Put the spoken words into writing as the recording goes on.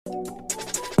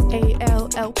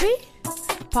ALLP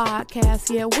podcast,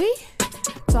 yeah, we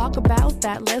talk about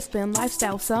that lesbian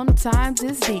lifestyle. Sometimes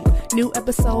it's deep. New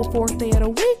episode, 4th day of the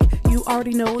week. You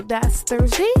already know that's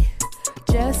Thursday.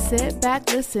 Just sit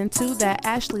back, listen to that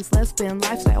Ashley's Lesbian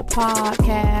Lifestyle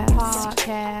podcast.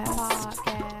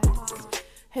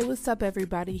 Hey, what's up,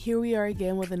 everybody? Here we are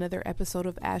again with another episode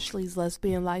of Ashley's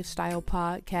Lesbian Lifestyle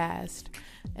podcast.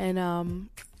 And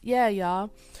yeah,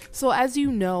 y'all. So as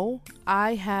you know,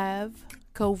 I have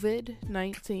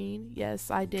COVID-19. Yes,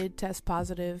 I did test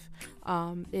positive.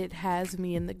 It has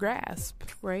me in the grasp,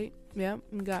 right? Yeah,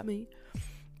 got me.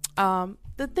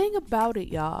 The thing about it,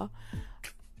 y'all,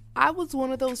 I was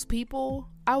one of those people,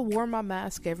 I wore my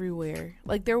mask everywhere.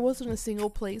 Like, there wasn't a single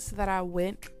place that I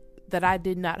went that I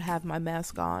did not have my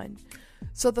mask on.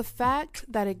 So the fact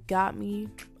that it got me,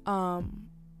 I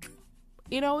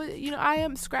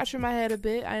am scratching my head a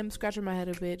bit.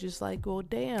 Just like, well,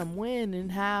 damn, when and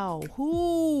how?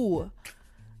 Who?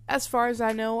 As far as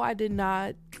I know, I did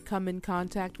not come in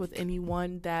contact with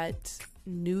anyone that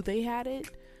knew they had it.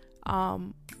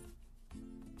 Man,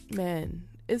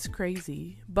 it's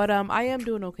crazy. But I am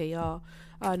doing okay, y'all.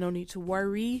 No need to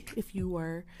worry if you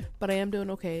were, but I am doing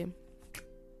okay.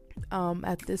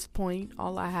 At this point,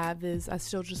 all I have is I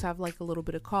still just have like a little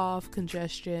bit of cough,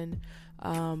 congestion,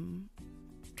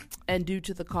 and due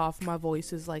to the cough, my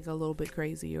voice is like a little bit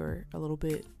crazy or a little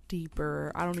bit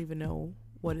deeper. I don't even know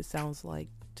what it sounds like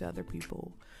to other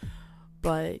people.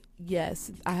 But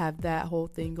yes, I have that whole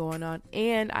thing going on.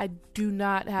 And I do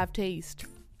not have taste.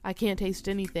 I can't taste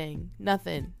anything.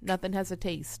 Nothing has a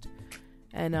taste.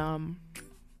 And,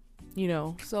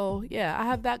 so yeah, I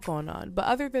have that going on. But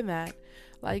other than that,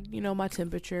 like, my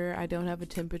temperature, I don't have a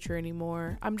temperature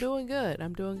anymore. I'm doing good.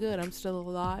 I'm still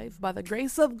alive by the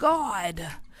grace of God.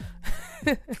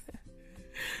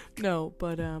 No,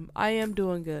 but I am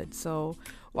doing good. So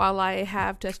while I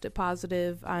have tested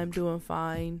positive, I'm doing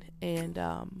fine. And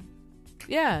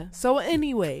yeah. So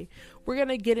anyway, we're going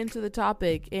to get into the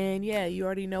topic. And yeah, you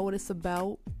already know what it's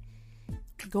about.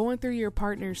 Going through your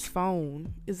partner's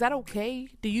phone. Is that okay?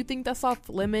 Do you think that's off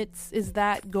limits? Is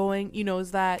that going,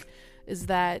 is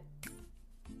that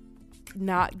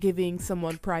not giving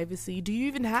someone privacy? Do you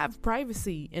even have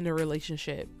privacy in a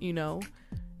relationship?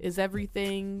 Is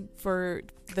everything for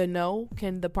the no?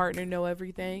 Can the partner know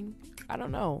everything? I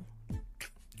don't know.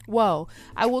 Well,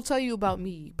 I will tell you about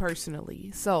me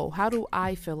personally. So how do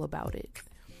I feel about it?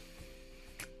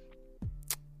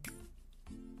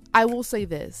 I will say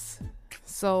this.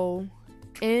 So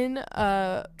in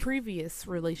a previous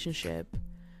relationship,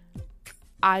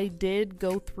 I did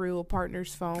go through a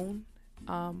partner's phone,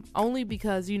 only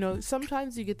because,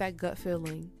 sometimes you get that gut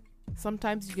feeling.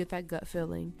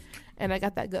 And I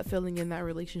got that gut feeling in that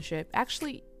relationship.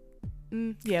 Actually,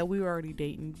 yeah, we were already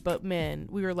dating, but man,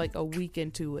 we were like a week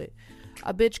into it.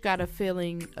 A bitch got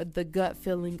the gut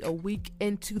feeling a week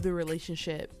into the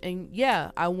relationship. And yeah,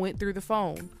 I went through the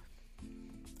phone.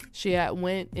 She had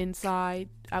went inside.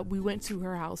 We went to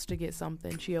her house to get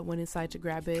something. She had went inside to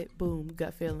grab it. Boom,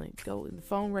 gut feeling. Go the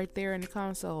phone right there in the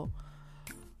console.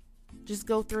 Just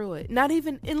go through it.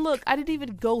 And look, I didn't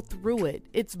even go through it.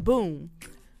 It's boom.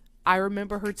 I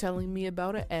remember her telling me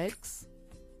about an ex.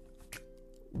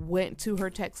 Went to her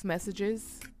text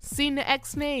messages. Seen the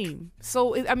ex name.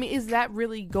 So, is that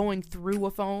really going through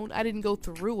a phone? I didn't go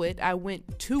through it. I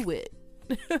went to it.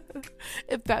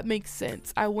 If that makes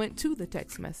sense. I went to the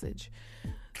text message.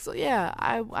 So yeah,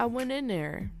 I went in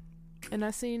there and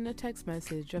I seen a text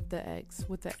message of the ex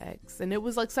with the ex, and it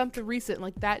was like something recent,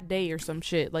 like that day or some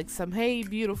shit, like some hey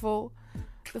beautiful.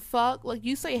 The fuck, like,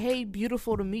 you say hey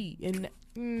beautiful to me and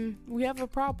we have a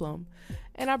problem.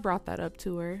 And I brought that up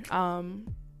to her.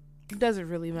 It doesn't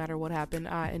really matter what happened.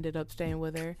 I ended up staying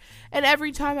with her, and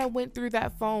every time I went through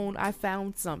that phone, I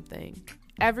found something.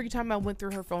 Every time I went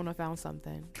through her phone, I found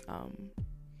something.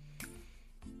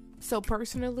 So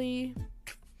personally,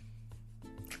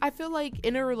 I feel like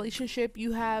in a relationship,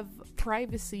 you have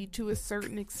privacy to a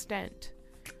certain extent.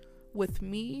 With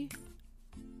me,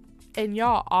 and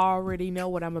y'all already know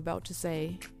what I'm about to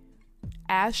say,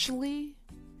 Ashley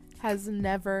has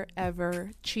never, ever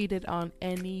cheated on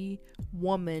any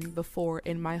woman before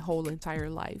in my whole entire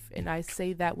life. And I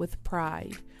say that with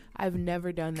pride. I've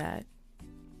never done that.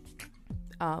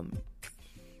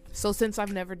 So since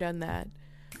I've never done that,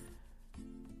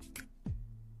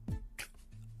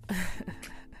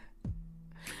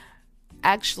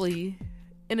 actually,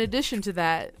 in addition to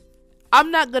that,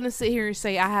 I'm not gonna sit here and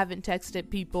say I haven't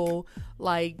texted people,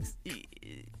 like,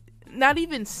 not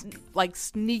even like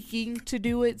sneaking to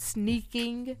do it.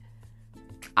 Sneaking,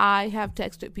 I have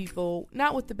texted people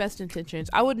not with the best intentions.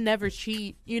 I would never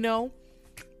cheat, you know,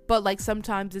 But like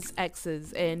sometimes it's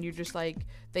exes and you're just like,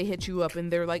 they hit you up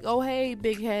and they're like, oh, hey,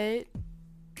 big head.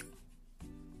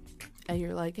 And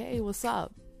you're like, hey, what's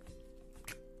up?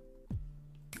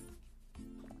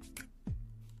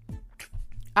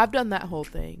 I've done that whole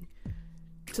thing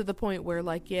to the point where,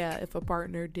 like, yeah, if a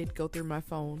partner did go through my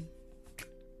phone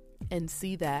and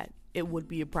see that, it would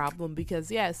be a problem because,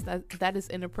 yes, that is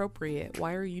inappropriate.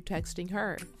 Why are you texting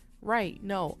her? Right.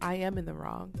 No, I am in the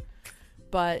wrong.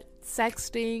 But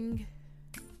sexting,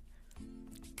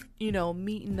 you know,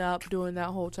 meeting up, doing that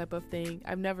whole type of thing,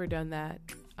 I've never done that.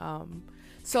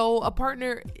 So a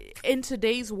partner in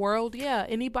today's world, yeah,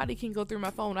 anybody can go through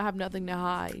my phone. I have nothing to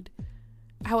hide.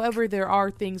 However, there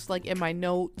are things like in my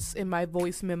notes, in my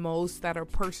voice memos that are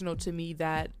personal to me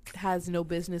that has no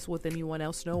business with anyone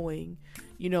else knowing,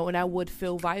 you know, and I would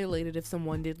feel violated if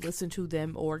someone did listen to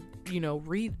them or, you know,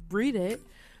 read it.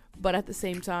 But at the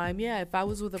same time, yeah, if I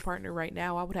was with a partner right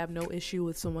now, I would have no issue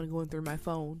with someone going through my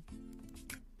phone.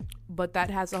 But that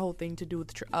has a whole thing to do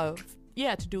with,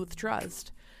 to do with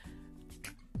trust.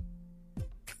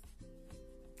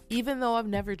 Even though I've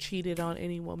never cheated on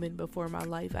any woman before in my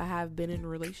life, I have been in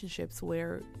relationships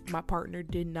where my partner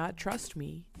did not trust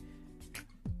me.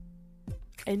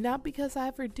 And not because I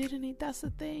ever did any, that's the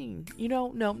thing. You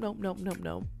know, no.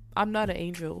 I'm not an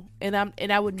angel. And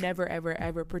I would never, ever,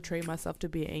 ever portray myself to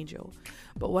be an angel.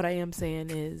 But what I am saying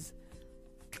is,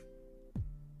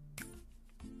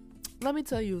 let me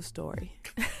tell you a story.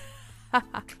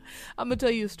 I'm going to tell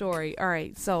you a story. All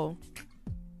right, so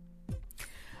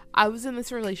I was in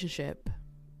this relationship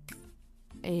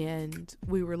and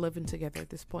we were living together at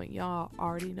this point. Y'all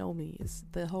already know me. It's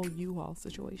the whole U-Haul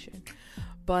situation.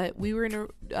 But we were in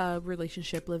a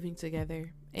relationship living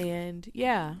together. And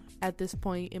yeah, at this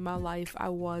point in my life, I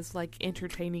was like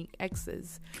entertaining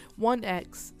exes. One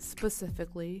ex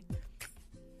specifically.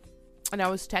 And I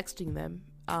was texting them.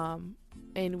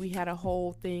 And we had a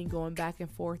whole thing going back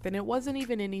and forth. And it wasn't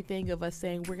even anything of us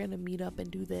saying, we're going to meet up and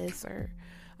do this, or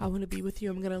I want to be with you,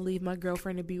 I'm going to leave my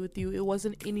girlfriend to be with you. It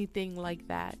wasn't anything like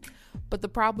that. But the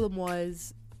problem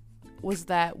was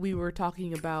that we were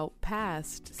talking about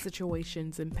past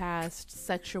situations and past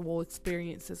sexual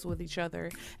experiences with each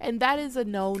other. And that is a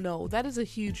no-no. That is a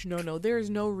huge no-no. There is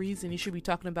no reason you should be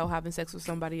talking about having sex with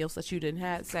somebody else that you didn't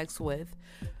have sex with.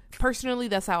 Personally,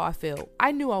 that's how I feel.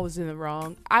 I knew I was in the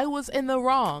wrong. I was in the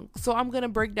wrong. So I'm going to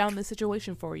break down the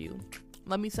situation for you.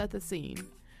 Let me set the scene.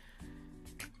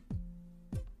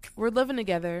 We're living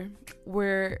together.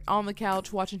 We're on the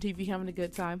couch watching TV, having a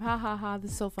good time. Ha ha ha,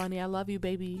 this is so funny. I love you,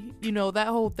 baby. You know, that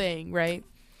whole thing, right?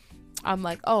 I'm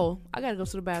like, oh, I gotta go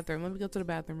to the bathroom. Let me go to the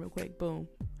bathroom real quick. Boom.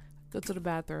 Go to the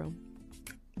bathroom.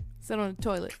 Sit on the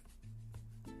toilet.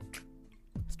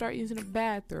 Start using the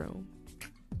bathroom.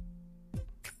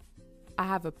 I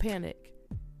have a panic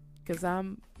because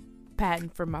I'm patting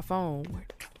for my phone.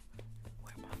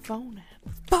 Where my phone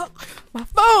at? Fuck! My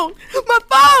phone! My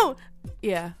phone!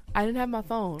 Yeah, I didn't have my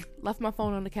phone. Left my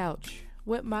phone on the couch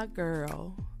with my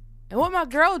girl. And what my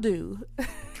girl do?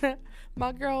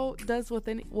 My girl does what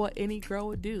any girl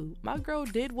would do. My girl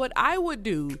did what I would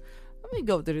do. Let me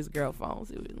go to this girl phone.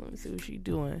 Let me see what she's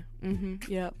doing.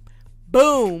 Yep.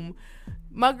 Boom.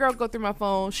 My girl go through my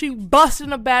phone. She bust in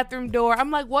the bathroom door.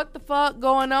 I'm like, what the fuck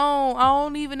going on? I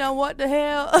don't even know what the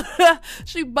hell.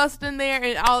 She bust in there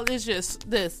and all it's just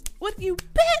this. What you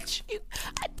bitch? You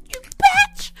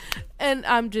bitch. And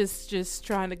I'm just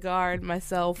trying to guard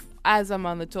myself as I'm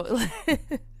on the toilet.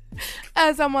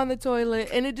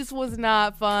 And it just was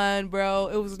not fun, bro.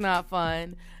 It was not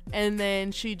fun. And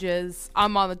then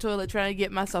I'm on the toilet trying to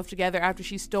get myself together after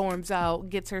she storms out,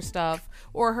 gets her stuff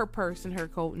or her purse and her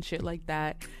coat and shit like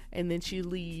that. And then she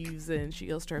leaves and she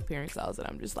goes to her parents' house and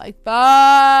I'm just like,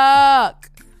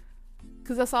 fuck.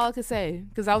 Cause that's all I could say.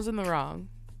 Cause I was in the wrong.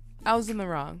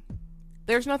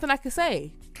 There's nothing I could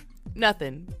say.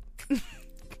 Nothing.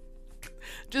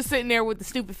 Just sitting there with the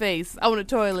stupid face on the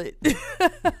toilet.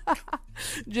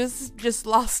 just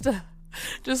lost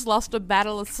a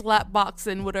battle of slap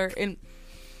boxing with her, and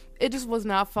it just was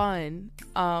not fun.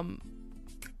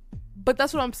 But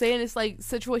that's what I'm saying. It's like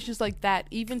situations like that,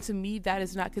 even to me, that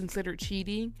is not considered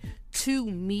cheating. To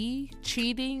me,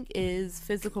 cheating is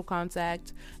physical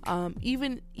contact,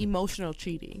 even emotional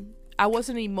cheating. I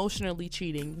wasn't emotionally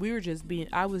cheating.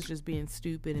 I was just being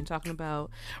stupid and talking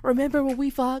about, remember when we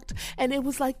fucked and it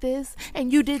was like this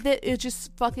and you did that. It's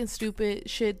just fucking stupid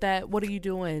shit that, what are you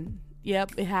doing?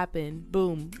 Yep, it happened.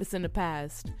 Boom. It's in the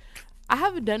past. I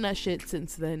haven't done that shit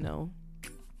since then though.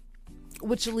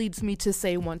 Which leads me to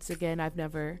say once again, I've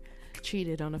never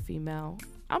cheated on a female.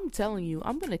 I'm telling you,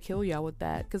 I'm gonna kill y'all with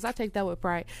that, because I take that with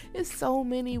pride. It's so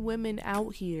many women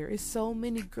out here, it's so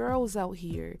many girls out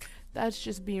here that's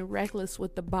just being reckless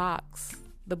with the box.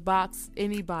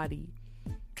 Anybody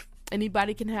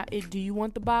can have it. Do you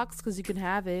want the box? Because you can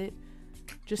have it.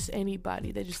 Just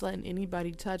anybody. They're just letting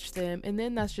anybody touch them, and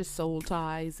then that's just soul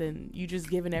ties, and you just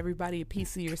giving everybody a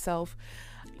piece of yourself.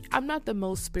 I'm not the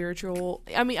most spiritual.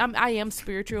 I mean, I am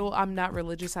spiritual. I'm not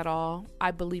religious at all.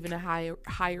 I believe in a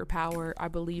higher power. I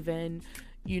believe in,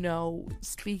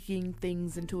 speaking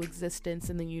things into existence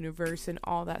in the universe and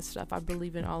all that stuff. I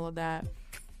believe in all of that.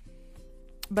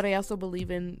 But I also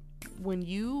believe in, when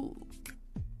you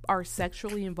are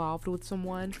sexually involved with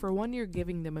someone, for one, you're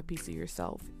giving them a piece of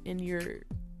yourself, and you're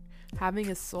having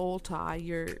a soul tie.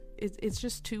 It's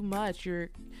just too much.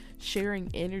 You're sharing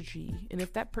energy, and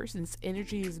if that person's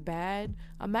energy is bad,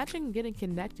 imagine getting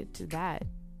connected to that.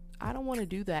 I don't want to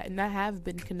do that, and I have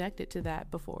been connected to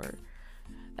that before.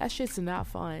 That shit's not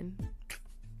fun.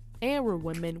 And we're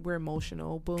women, we're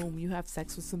emotional. Boom, you have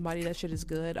sex with somebody, that shit is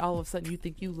good. All of a sudden you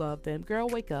think you love them. Girl,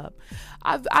 wake up.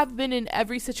 I've been in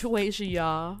every situation,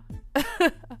 y'all.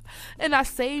 And I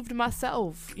saved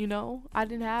myself, I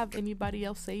didn't have anybody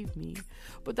else save me.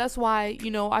 But that's why,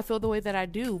 I feel the way that I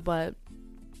do. But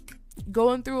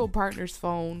going through a partner's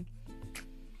phone,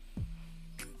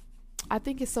 I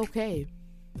think it's okay.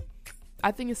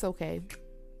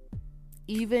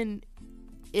 Even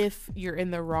if you're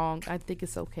in the wrong, I think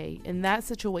it's okay. In that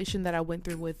situation that I went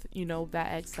through with, that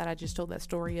ex that I just told that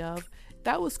story of,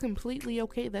 that was completely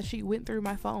okay that she went through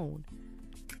my phone.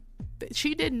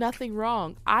 She did nothing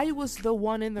wrong. I was the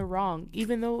one in the wrong.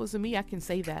 Even though it was me, I can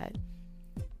say that.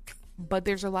 But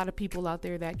there's a lot of people out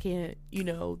there that can't,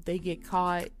 they get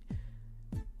caught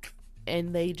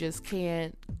and they just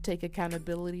can't take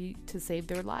accountability to save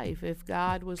their life. If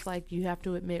God was like, you have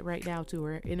to admit right now to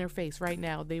her, in her face right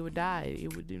now, they would die.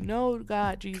 It would do, no,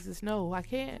 God, Jesus, no, I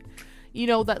can't.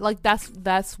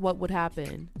 That's what would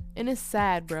happen. And it's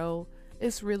sad, bro.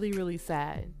 It's really, really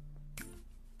sad.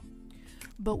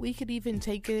 But we could even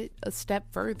take it a step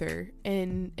further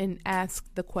and ask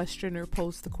the question, or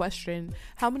pose the question,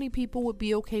 how many people would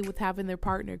be okay with having their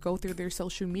partner go through their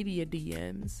social media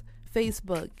DMs?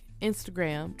 Facebook,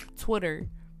 Instagram, Twitter,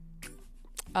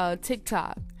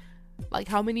 TikTok. Like,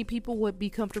 how many people would be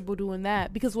comfortable doing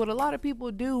that? Because what a lot of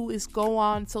people do is go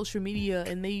on social media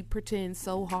and they pretend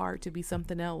so hard to be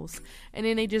something else, and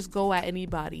then they just go at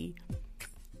anybody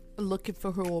looking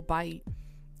for who will bite.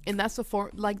 And that's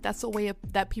a way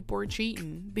that people are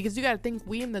cheating. Because you gotta think,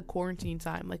 we in the quarantine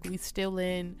time, like, we still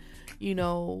in,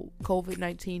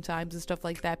 COVID-19 times and stuff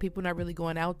like that. People not really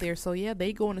going out there. So yeah,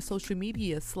 they go into social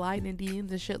media, sliding in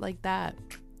DMs and shit like that.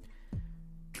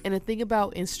 And the thing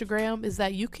about Instagram is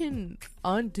that you can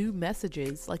undo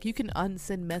messages. Like, you can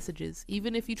unsend messages.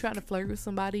 Even if you try to flirt with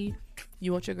somebody,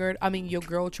 you want your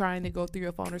girl trying to go through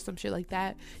your phone or some shit like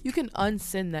that, you can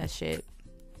unsend that shit.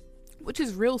 Which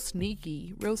is real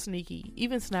sneaky.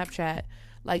 Even Snapchat,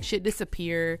 like, shit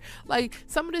disappear. Like,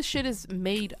 some of this shit is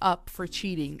made up for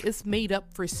cheating. It's made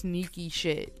up for sneaky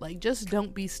shit. Like, just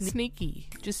don't be sneaky.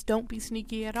 Just don't be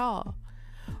sneaky at all.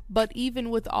 But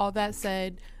even with all that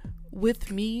said,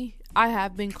 with me, I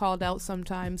have been called out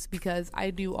sometimes because I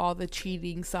do all the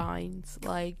cheating signs.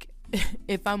 Like,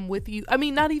 if I'm with you,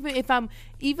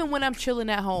 even when I'm chilling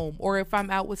at home, or if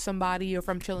I'm out with somebody, or if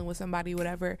I'm chilling with somebody,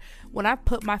 whatever, when I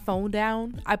put my phone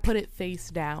down, I put it face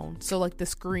down. So, like, the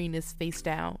screen is face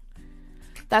down.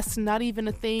 That's not even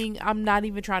a thing. I'm not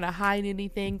even trying to hide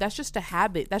anything. That's just a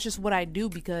habit. That's just what I do,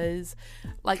 because,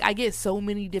 like, I get so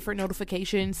many different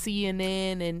notifications,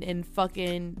 CNN and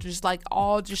fucking just, like,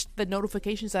 all just the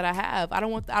notifications that I have. I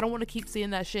don't want to keep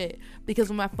seeing that shit, because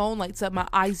when my phone lights up, my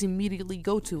eyes immediately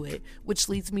go to it, which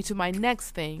leads me to my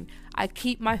next thing. I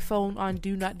keep my phone on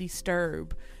do not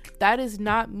disturb. That is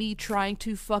not me trying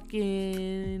to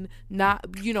fucking not,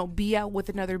 be out with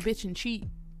another bitch and cheat.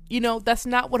 That's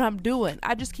not what I'm doing.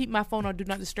 I just keep my phone on do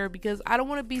not disturb because I don't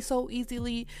want to be so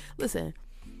easily. Listen,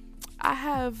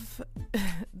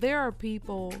 there are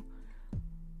people,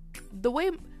 the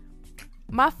way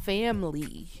my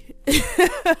family,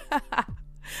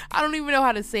 I don't even know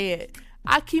how to say it.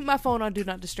 I keep my phone on do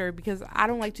not disturb because I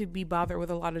don't like to be bothered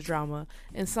with a lot of drama.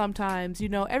 And sometimes,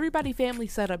 everybody family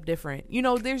set up different.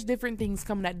 There's different things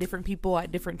coming at different people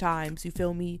at different times. You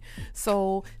feel me?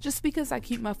 So just because I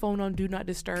keep my phone on do not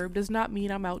disturb does not mean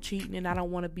I'm out cheating and I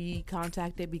don't want to be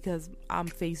contacted because I'm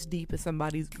face deep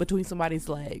in between somebody's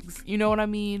legs. You know what I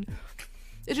mean?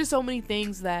 It's just so many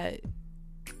things that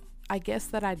I guess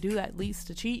that I do that leads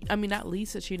to cheat. I mean, not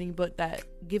leads to cheating, but that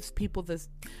gives people this,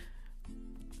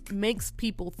 makes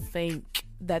people think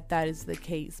that is the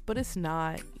case, but it's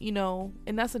not,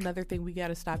 and that's another thing we got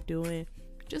to stop doing.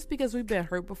 Just because we've been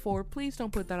hurt before, please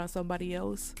don't put that on somebody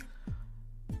else.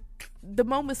 The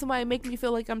moment somebody make me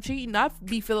feel like I'm cheating, I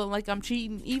be feeling like I'm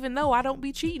cheating even though I don't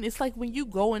be cheating. It's like when you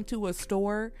go into a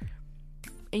store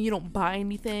and you don't buy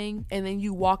anything and then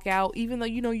you walk out, even though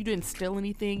you didn't steal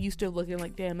anything, you still looking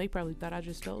like, damn, they probably thought I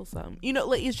just stole something.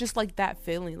 Like, it's just like that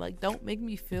feeling. Like, don't make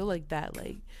me feel like that,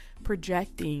 like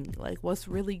projecting like what's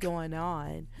really going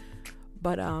on.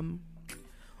 But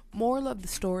moral of the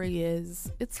story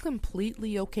is, it's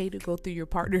completely okay to go through your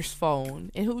partner's phone.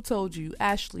 And who told you?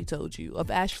 Ashley told you, of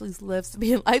Ashley's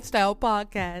Lesbian Lifestyle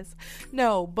Podcast.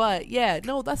 No, but yeah,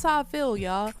 no, that's how I feel,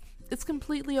 y'all. It's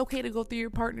completely okay to go through your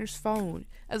partner's phone,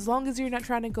 as long as you're not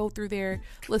trying to go through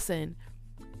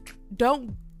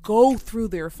don't go through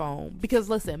their phone, because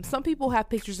listen, some people have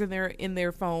pictures in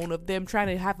their phone of them trying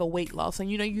to have a weight loss,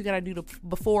 and you gotta do the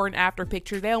before and after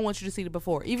picture. They don't want you to see the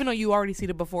before, even though you already see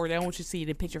the before. They don't want you to see it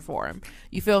in picture form.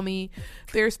 You feel me?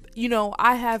 There's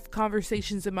I have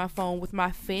conversations in my phone with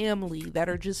my family that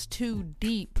are just too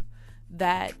deep,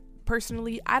 that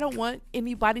personally I don't want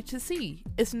anybody to see.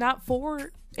 It's not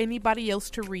for anybody else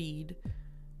to read.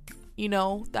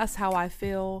 That's how I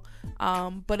feel.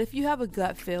 But if you have a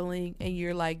gut feeling and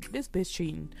you're like, this bitch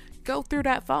cheating, go through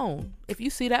that phone. If you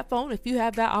see that phone, if you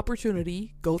have that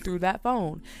opportunity, go through that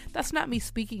phone. That's not me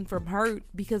speaking from hurt,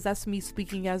 because that's me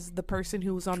speaking as the person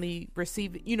who's on the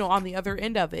on the other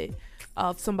end of it,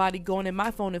 of somebody going in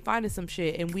my phone and finding some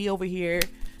shit, and we over here,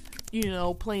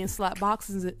 playing slap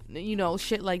boxes,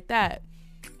 shit like that.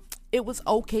 It was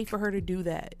okay for her to do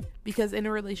that, because in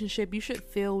a relationship, you should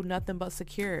feel nothing but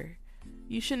secure.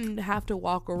 You shouldn't have to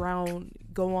walk around,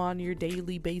 go on your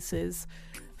daily basis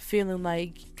feeling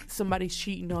like somebody's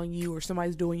cheating on you or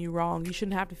somebody's doing you wrong. You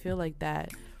shouldn't have to feel like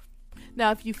that.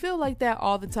 Now, if you feel like that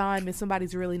all the time and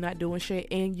somebody's really not doing shit,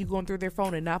 and you going through their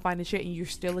phone and not finding shit and you're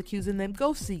still accusing them,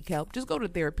 go seek help. Just go to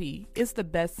therapy. It's the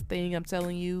best thing, I'm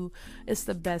telling you. It's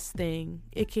the best thing.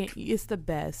 It's the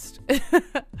best.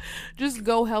 Just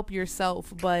go help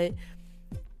yourself. But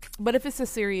if it's a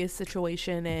serious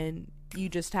situation and you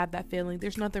just have that feeling,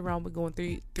 there's nothing wrong with going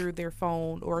through their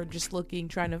phone, or just looking,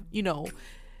 trying to,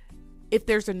 if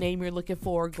there's a name you're looking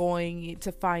for, going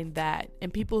to find that.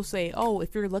 And people say, oh,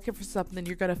 if you're looking for something,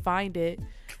 you're going to find it.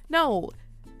 No,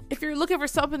 if you're looking for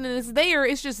something and it's there,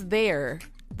 it's just there.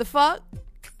 The fuck?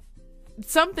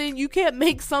 Something, you can't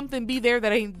make something be there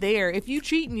that ain't there. If you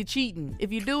cheating, you're cheating.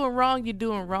 If you're doing wrong, you're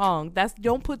doing wrong.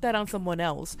 Don't put that on someone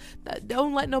else.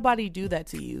 Don't let nobody do that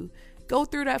to you. Go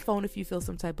through that phone if you feel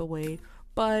some type of way.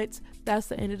 But that's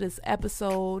the end of this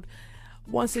episode.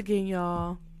 Once again,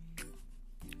 y'all,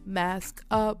 mask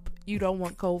up. You don't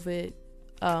want COVID.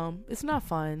 It's not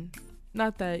fun.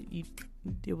 Not that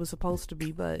it was supposed to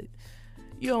be, but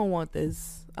you don't want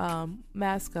this.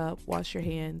 Mask up, wash your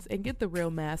hands, and get the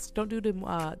real mask. Don't do the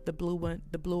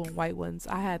blue and white ones.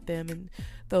 I had them and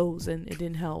those, and it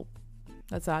didn't help.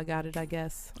 That's how I got it, I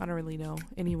guess. I don't really know.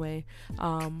 Anyway,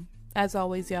 as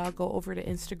always, y'all, go over to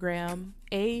Instagram,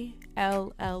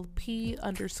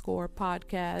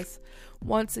 ALLP_podcast.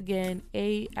 Once again,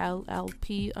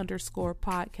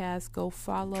 ALLP_podcast. Go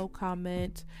follow,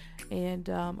 comment, and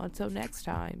until next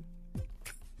time.